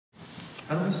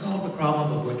How do we solve the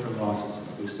problem of winter losses?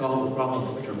 If we solve the problem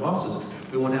of winter losses,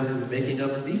 we won't have to be making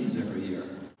up bees every year.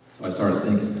 So I started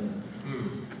thinking,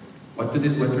 what do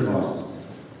these winter losses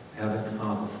have in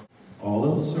common? All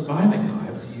of the surviving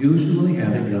hives usually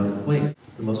have a young queen.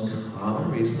 The most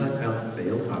common reason I found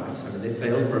failed hives, I mean they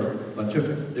failed for a bunch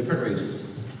of different reasons,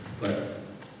 but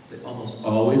they almost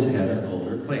always had an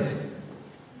older queen.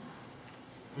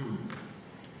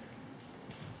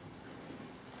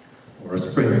 Or a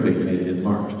spring queen mated in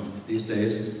March. These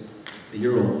days, a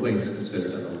year-old queen is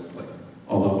considered an old queen.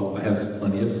 Although I have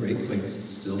plenty of great queens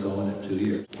still going at 2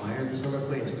 years. Why are the summer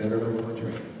queens better at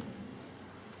overwintering?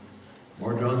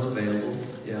 More drones available,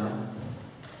 yeah.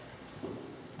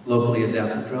 Locally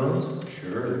adapted drones,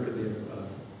 sure, there could be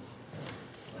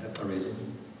a reason.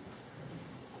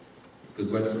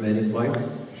 Good weather for mating flights,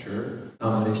 sure.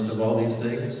 Combination of all these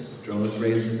things, drones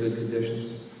raised in good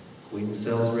conditions, queen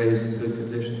cells raised in good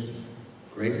conditions,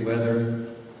 great weather,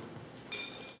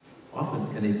 often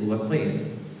can equal a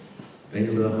queen,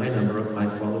 mated with a high number of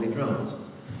high-quality drones.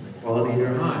 The quality of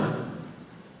your hive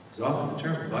is often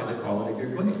determined by the quality of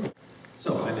your queen.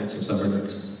 So I made some summer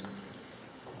nukes.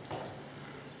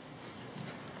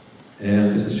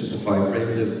 And this is just a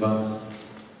 5-frame box,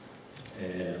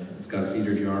 and it's got a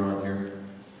feeder jar on here.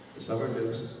 The summer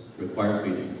nukes require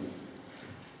feeding.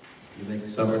 You make the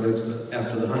summer nukes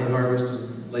after the honey harvest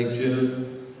in late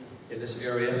June in this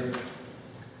area,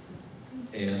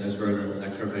 and there's very little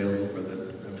nectar available for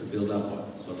them to build up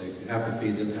on. So they have to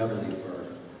feed them heavily for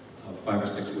 5 or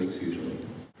 6 weeks usually.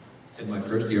 In my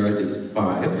first year I did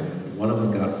 5. One of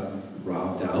them got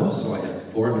robbed out, so I had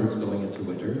 4 nukes going into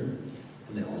winter,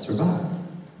 and they all survived.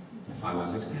 I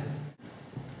was ecstatic.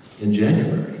 In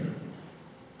January,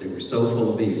 they were so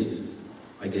full of bees,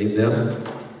 I gave them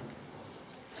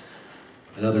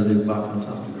another nuke box on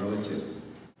top to grow into.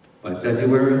 By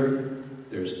February,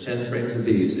 there's 10 frames of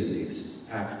bees in these,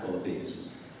 packed full of bees.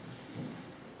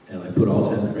 And I put all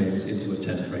 10 frames into a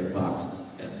 10-frame box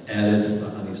and added a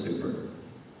honey super.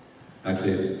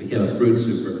 Actually, it became a brood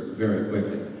super very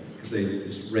quickly because they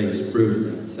just raised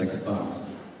brood in that second box.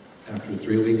 After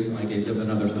 3 weeks, I gave them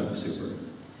another honey super.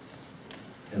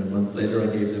 And a month later,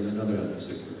 I gave them another honey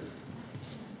super.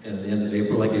 And at the end of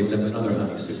April, I gave them another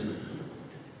honey super.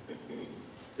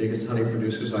 Biggest honey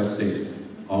producers I've seen,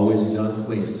 always young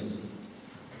queens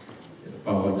in the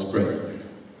following spring.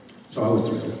 So I was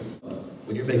thrilled.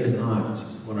 When you're making hives,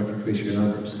 you want to increase your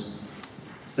numbers.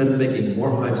 Instead of making more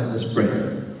hives in the spring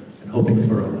and hoping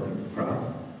for a honey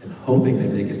crop and hoping they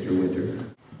make it through winter,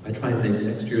 I try and make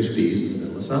next year's bees in the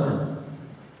middle of summer.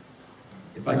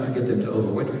 If I can get them to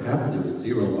overwinter happily with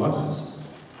 0 losses,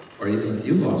 or even a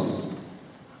few losses,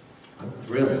 I'm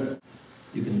thrilled.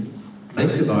 You can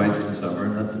make divides in the summer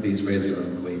and let the bees raise their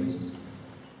own queens,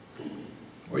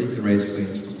 or you can raise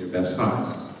queens from your best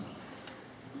hives.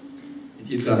 If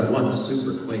you've got one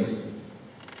super queen,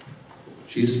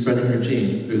 she's spreading her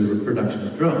genes through the reproduction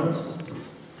of drones.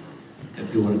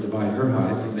 If you want to divide her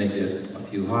hive, you may get a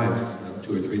few hives,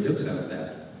 2 or 3 nukes out of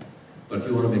that. But if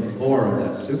you want to make more of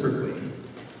that super queen,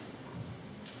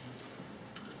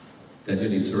 then you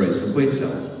need to raise some queen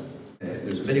cells. Okay?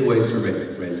 There's many ways to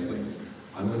raise queens.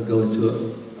 I'm going to go into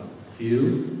a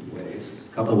few ways,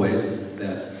 a couple ways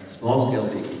that small-scale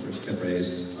beekeepers can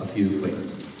raise a few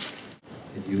queens.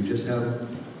 If you just have a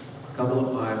couple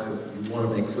of hives, if you want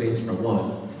to make queens from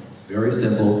one, it's very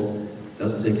simple,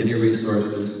 doesn't take any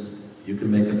resources, you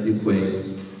can make a few queens,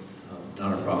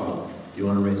 not a problem. If you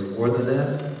want to raise more than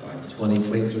that, like 20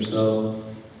 queens or so,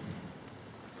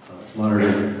 it's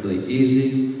moderately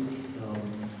easy.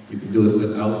 You can do it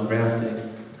without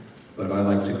grafting, but I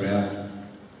like to graft,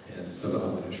 and so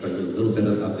I'm going to show you a little bit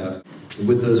about that. And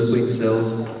with those queen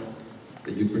cells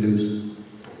that you produce,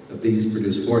 the bees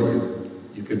produce for you,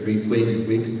 you can re-queen in a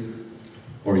week,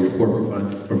 or your poor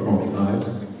performing hives.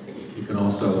 You can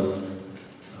also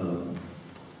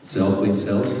sell queen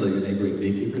cells to your neighboring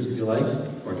beekeepers if you like,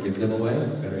 or give them away,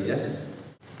 better yet.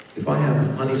 If I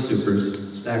have honey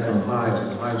supers stacked on hives,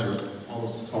 and the hives are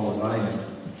almost as tall as I am,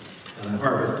 and I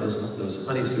harvest those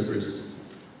honey supers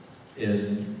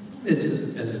in mid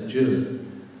to end of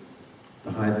June,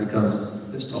 the hive becomes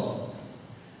this tall.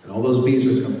 And all those bees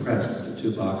are compressed into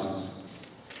 2 boxes.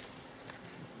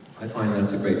 I find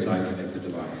that's a great time to make the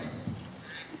divides.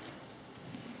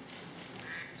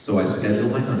 So I schedule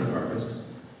my honey harvest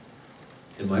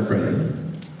in my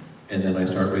brain, and then I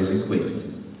start raising queens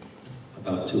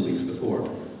about 2 weeks before,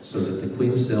 so that the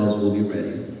queen cells will be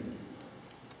ready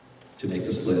to make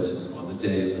the splits on the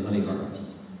day of the honey harvest.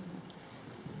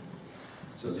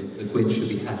 So the queens should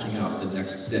be hatching out the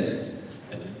next day,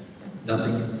 and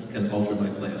nothing can alter my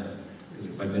plan.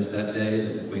 because if I miss that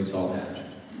day, the queens all hatch.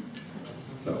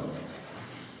 So,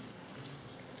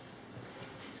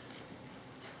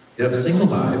 you have a single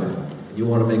hive, and you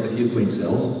want to make a few queen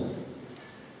cells.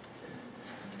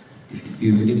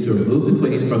 You need to remove the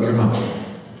queen from your hive,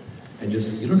 and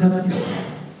you don't have to kill her.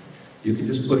 You can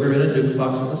just put her in a nuke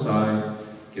box on the side,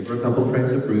 give her a couple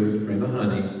frames of brood, a frame of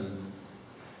honey,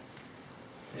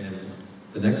 and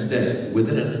the next day,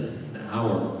 within an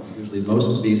hour, usually most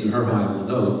of the bees in her hive will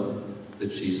know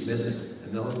that she's missing,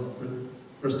 and they'll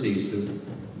proceed to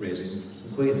raising some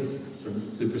queens, some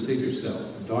supersedure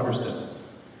cells, some daughter cells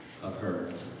of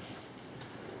her.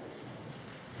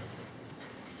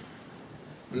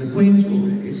 And the queens will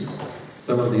raise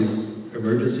some of these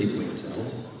emergency queen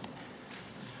cells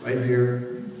right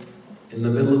here in the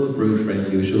middle of the brood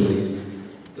frame. Usually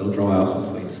they'll draw out some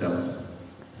queen cells.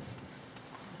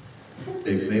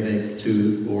 They may make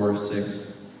 2, 4,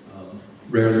 6,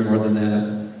 rarely more than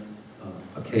that.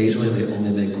 Occasionally they only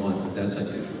make 1, but that's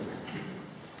unusual.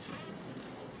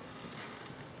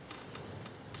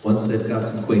 Once they've got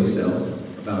some queen cells,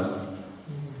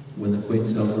 when the queen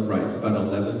cells are ripe, about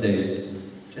 11 days,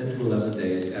 10 to 11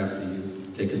 days after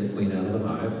you've taken the queen out of the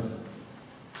hive,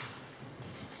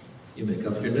 you make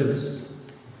up your nukes.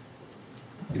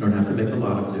 You don't have to make a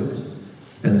lot of nukes.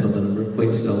 Depends on the number of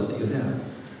queen cells that you have.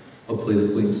 Hopefully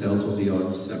the queen cells will be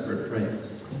on separate frames.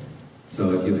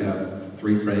 So if you have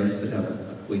 3 frames that have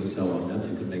a queen cell on them,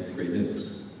 you can make 3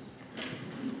 nukes.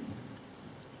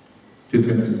 2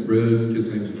 frames of brood, 2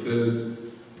 frames of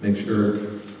food. Make sure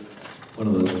one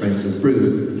of those frames of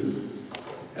brood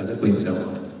has a queen cell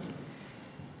on it.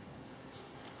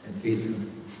 And feed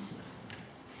them.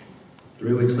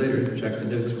 3 weeks later, check the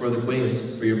nukes for the queens,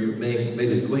 for your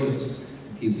mated queens,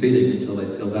 and keep feeding until they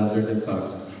fill out their nuke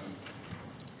boxes.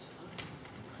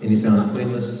 And you found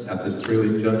queenless at this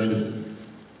 3-week junction,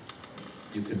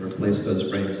 you can replace those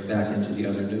frames back into the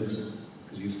other nukes,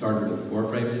 because you started with 4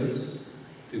 frame nukes,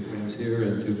 2 frames here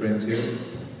and 2 frames here,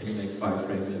 and you make 5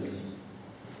 frame nukes.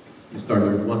 You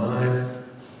started with 1 hive,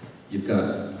 you've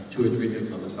got 2 or 3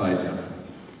 nukes on the side now.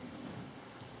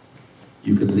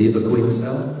 You could leave a queen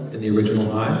cell in the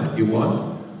original hive if you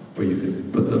want, or you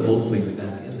could put the old queen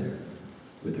back in there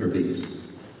with her bees.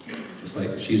 Just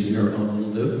like she's in her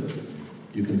own little nuke,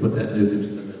 you can put that nuke into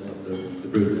the middle of the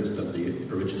brood nest of the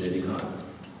originating hive.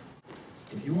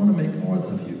 If you want to make more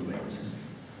than a few queens,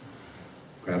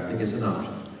 grafting is an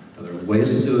option. Now, there are ways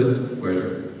to do it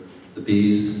where the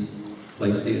bees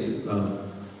place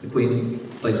the queen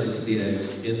places the eggs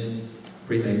in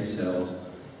pre-made cells,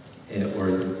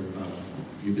 or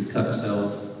you could cut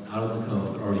cells out of the comb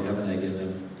that already have an egg in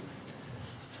them.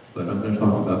 But I'm going to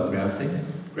talk about grafting.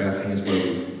 Grafting is where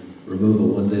we remove a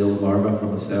one-day-old larva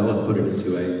from a cell and put it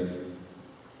into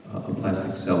a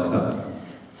plastic cell cup.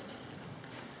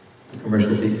 The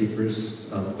commercial beekeepers,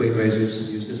 queen raisers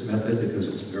use this method because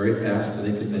it's very fast and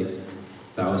they can make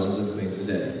thousands of queens a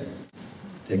day.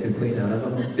 Take a queen out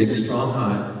of a big, strong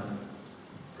hive,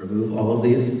 remove all of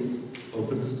the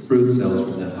open brood cells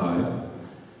from that hive,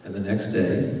 and the next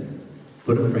day,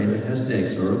 put a frame that has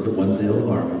eggs or the one-day-old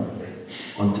larva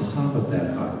on top of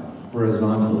that hive,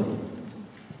 horizontally,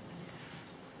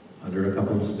 under a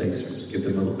couple of spacers. Give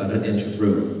them about an inch of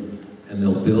room, and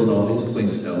they'll build all these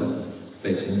queen cells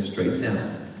facing straight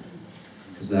down,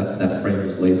 because that frame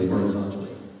is laid horizontally.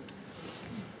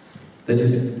 Then you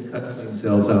can cut queen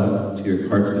cells out to your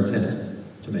parchment tin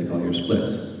to make all your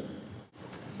splits.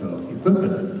 So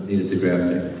equipment needed to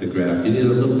graft. You need a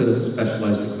little bit of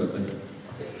specialized equipment.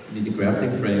 You need a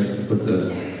grafting frame to put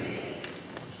the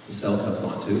cell cups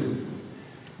onto.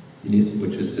 You need,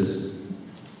 which is this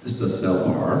is a cell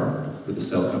bar with the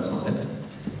cell cups on it.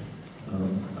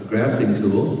 A grafting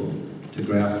tool to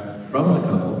graft from the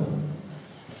comb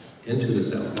into the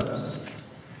cell cups.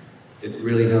 It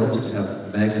really helps to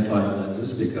have magnifying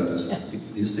lenses because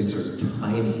these things are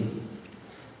tiny.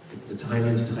 The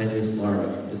tiniest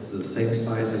larva is the same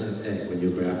size as an egg when you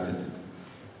graft it.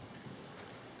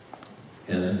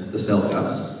 And the cell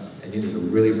cups, and you need a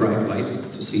really bright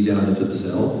light to see down into the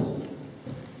cells.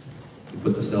 You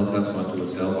put the cell cups onto a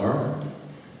cell bar.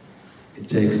 It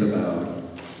takes about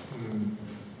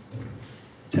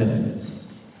 10 minutes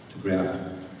to graft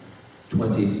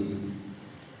 20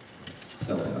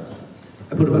 cell cups.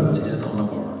 I put about 10 on a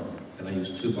bar, and I use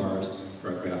 2 bars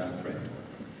for a grafting frame.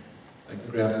 I can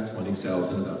graft 20 cells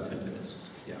in about 10 minutes.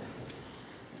 Yeah.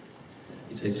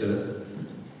 You take the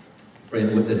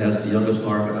frame that has the youngest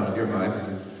larva out of your hive,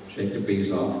 and you shake the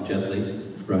bees off gently,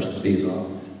 brush the bees off,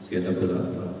 so you end up with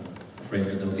a frame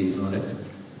with no bees on it.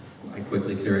 I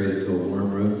quickly carry it to a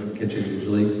warm room, the kitchen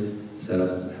usually, set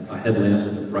up a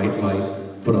headlamp with a bright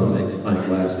light, put on magnifying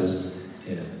glasses,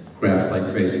 graft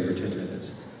like crazy for 10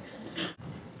 minutes.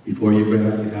 Before you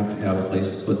graft, you have to have a place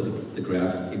to put the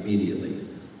graft immediately.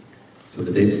 So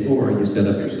the day before, you set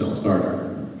up your cell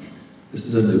starter. This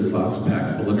is a new box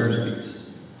packed full of nurse bees.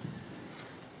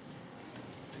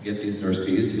 To get these nurse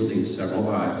bees, you'll need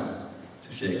several hives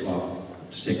to shake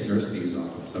nurse bees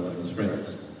off of some of those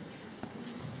frames.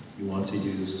 You want to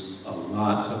use a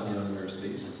lot of young nurse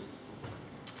bees.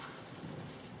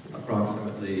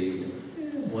 Approximately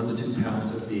 1 to 2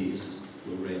 pounds of bees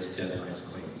will raise 10 nice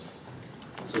queens.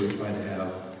 So we try to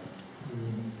have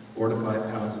 4 to 5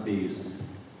 pounds of bees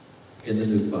in the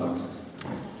nuke box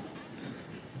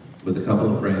with a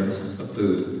couple of frames of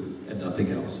food and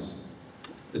nothing else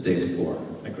the day before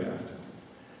I graft.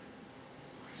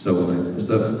 So when I put this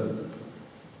up,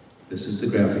 this is the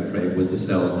grafting frame with the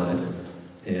cells on it,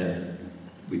 and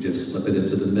we just slip it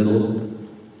into the middle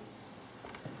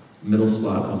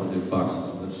slot on the nuke box,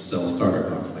 on the cell starter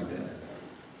box like that.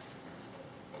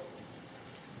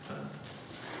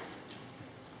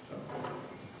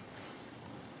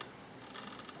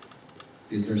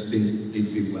 These nurse bees need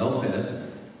to be well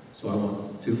fed, so I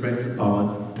want 2 frames of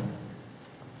pollen,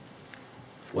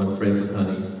 1 frame of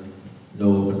honey,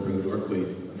 no open brood or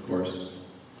queen, of course,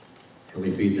 and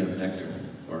we feed them nectar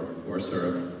or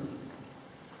syrup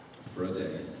for a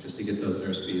day, just to get those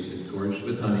nurse bees engorged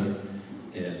with honey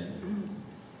and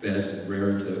fed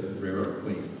rarer to rarer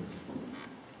queen.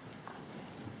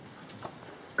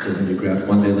 So then you graft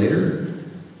 1 day later,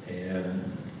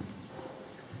 and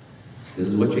this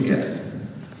is what you get.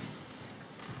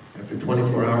 After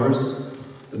 24 hours,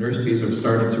 the nurse bees are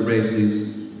starting to raise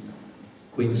these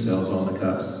queen cells on the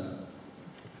cups.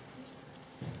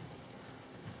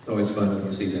 It's always fun when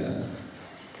you see that.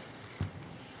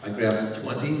 I grabbed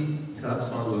 20 cups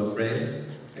onto a frame,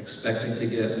 expecting to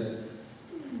get 10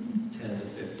 to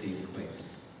 15 queens.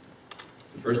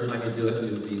 The first time you do it,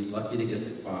 you'll be lucky to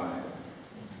get 5. I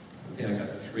think I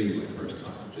got 3 the first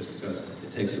time, just because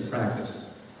it takes some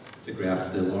practice to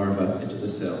graft the larva into the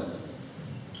cells.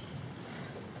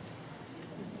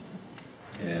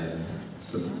 And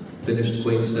some finished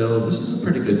queen cell. This is a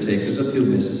pretty good take. There's a few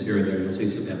misses here and there. You'll see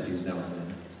some empties now and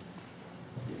then.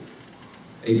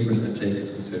 80% take is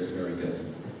considered very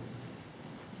good.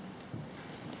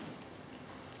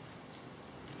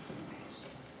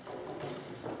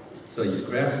 So you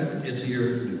graft it into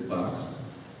your nuke box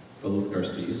full of nurse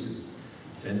bees.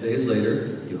 10 days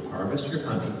later, you harvest your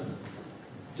honey,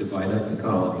 divide up the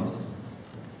colonies,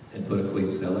 and put a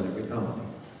queen cell in every colony.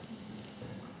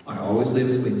 I always leave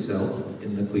a queen cell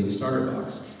in the queen starter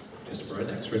box, just for an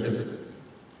extra nip.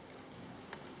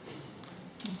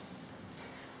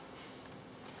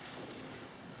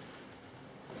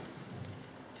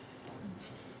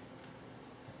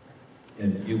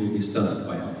 And you will be stunned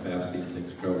by how fast these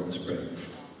things grow in the spring.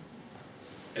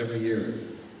 Every year,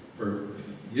 for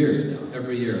years now,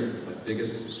 every year, my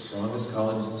biggest, strongest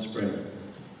colonies in the spring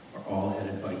are all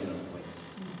headed by young queens.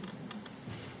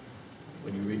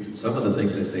 When you read some of the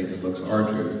things they say in the books are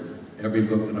true. Every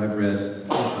book that I've read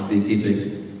on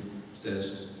beekeeping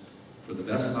says, for the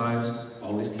best hives,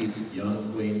 always keep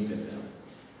young queens in them.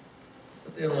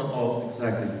 But they don't all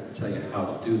exactly tell you how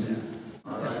to do that.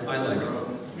 I like it.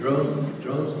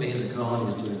 Drones mean the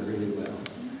colony is doing really well.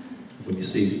 When you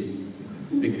see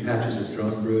big patches of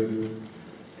drone brood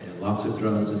and lots of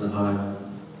drones in the hive,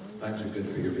 times are good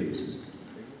for your bees.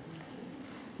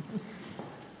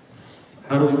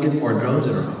 How do we get more drones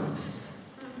in our hives?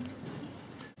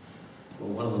 Well,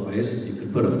 one of the ways is you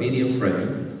can put a medium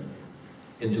frame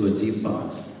into a deep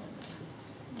box,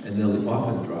 and they'll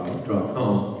often drop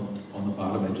home on the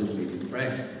bottom edge of the medium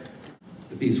frame.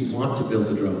 The bees want to build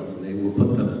the drones, and they will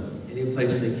put them any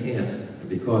place they can. And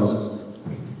because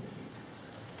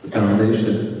the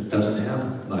foundation doesn't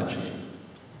have much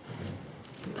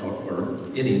or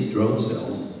any drone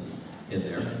cells in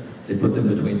there, they put them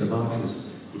between the boxes.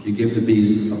 If you give the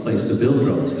bees a place to build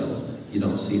drone cells, you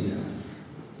don't see that.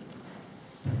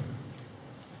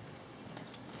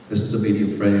 This is a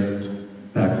medium frame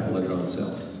packed full of drone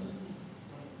cells.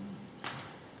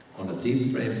 On a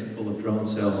deep frame full of drone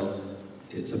cells,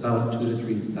 it's about 2,000 to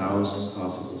 3,000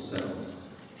 possible cells.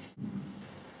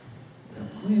 Now,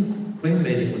 queen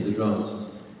mating with the drones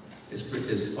is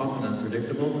often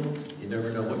unpredictable. You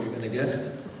never know what you're going to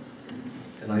get.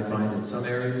 And I find in some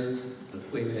areas, the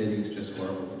queen mating is just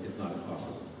horrible, if not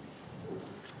impossible.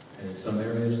 And in some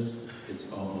areas, it's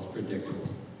almost predictable.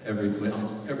 Every queen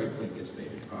gets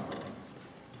mated properly.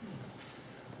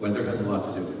 Weather has a lot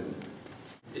to do with it.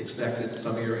 Expect that in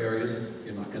some of your areas,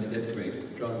 you're not going to get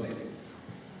great drone mating.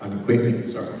 I mean, queen mating,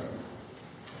 sorry.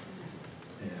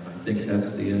 And I think that's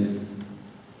the end